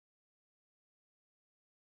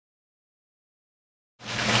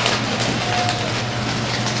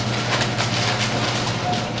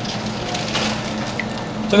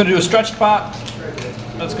So I'm going to do a stretched pot.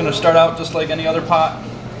 That's going to start out just like any other pot.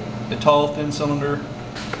 A tall, thin cylinder. I'm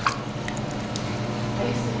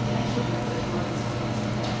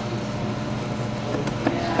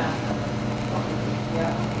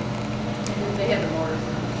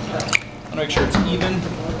going to make sure it's even.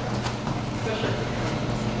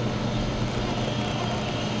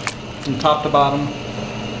 From top to bottom.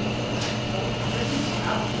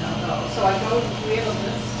 So I go, we have a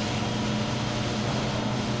list.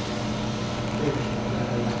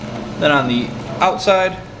 Then on the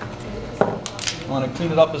outside, I want to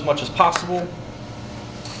clean it up as much as possible.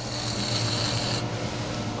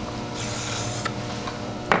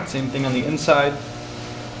 Same thing on the inside,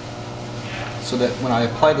 so that when I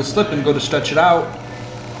apply the slip and go to stretch it out,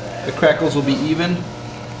 the crackles will be even.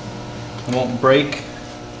 It won't break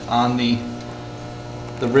on the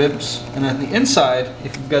ribs. And on the inside,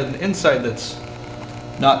 if you've got an inside that's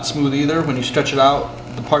not smooth either, when you stretch it out,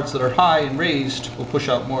 the parts that are high and raised will push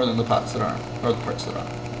out more than the parts that aren't, or the parts that aren't.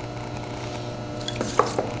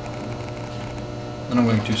 Then I'm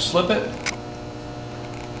going to slip it.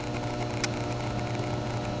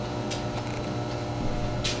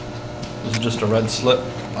 This is just a red slip,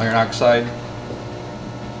 iron oxide.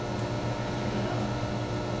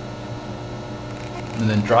 And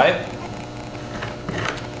then dry it.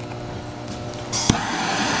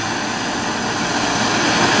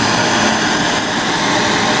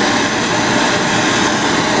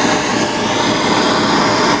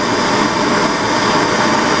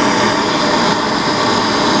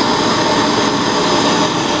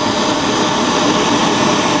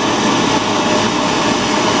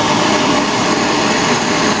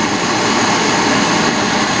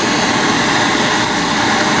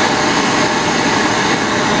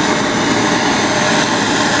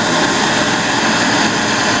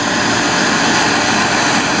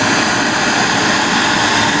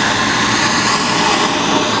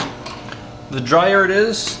 The drier it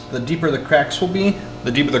is, the deeper the cracks will be.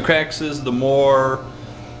 The deeper the cracks is, the more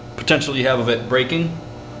potential you have of it breaking.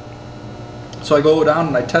 So I go down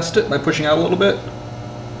and I test it by pushing out a little bit.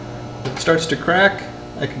 If it starts to crack,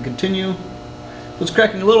 I can continue. If it's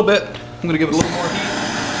cracking a little bit, I'm going to give it a little more heat.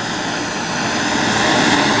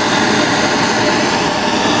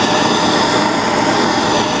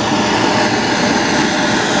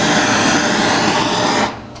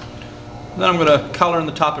 Then I'm going to collar in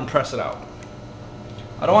the top and press it out.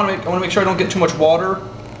 I want to make sure I don't get too much water,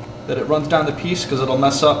 that it runs down the piece, because it'll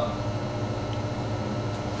mess up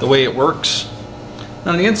the way it works.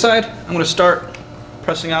 Now on the inside, I'm going to start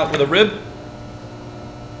pressing out with a rib.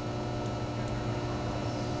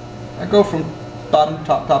 I go from bottom to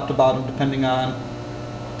top, top to bottom, depending on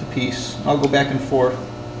the piece. I'll go back and forth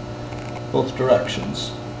both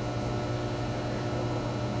directions.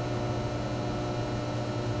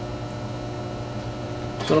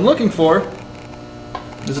 So what I'm looking for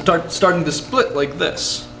is it starting to split like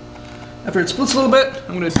this. After it splits a little bit,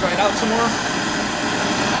 I'm going to dry it out some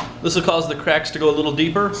more. This will cause the cracks to go a little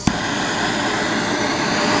deeper.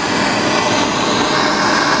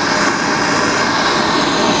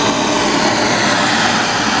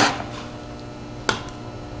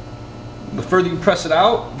 The further you press it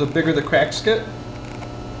out, the bigger the cracks get.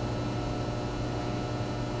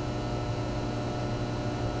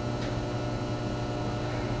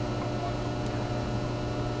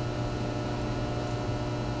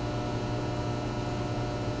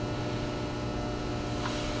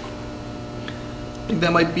 I think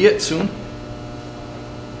that might be it soon.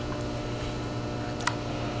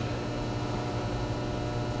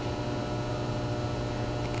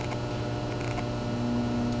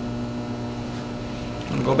 I'm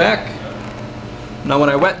going to go back. Now when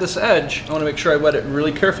I wet this edge, I want to make sure I wet it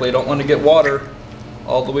really carefully. I don't want to get water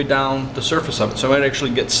all the way down the surface of it. So I might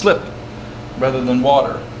actually get slip rather than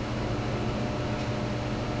water.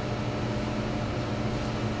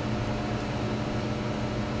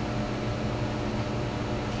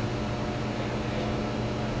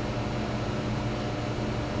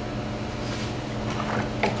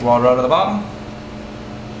 Water out of the bottom.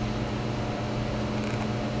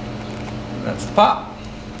 And that's the pot.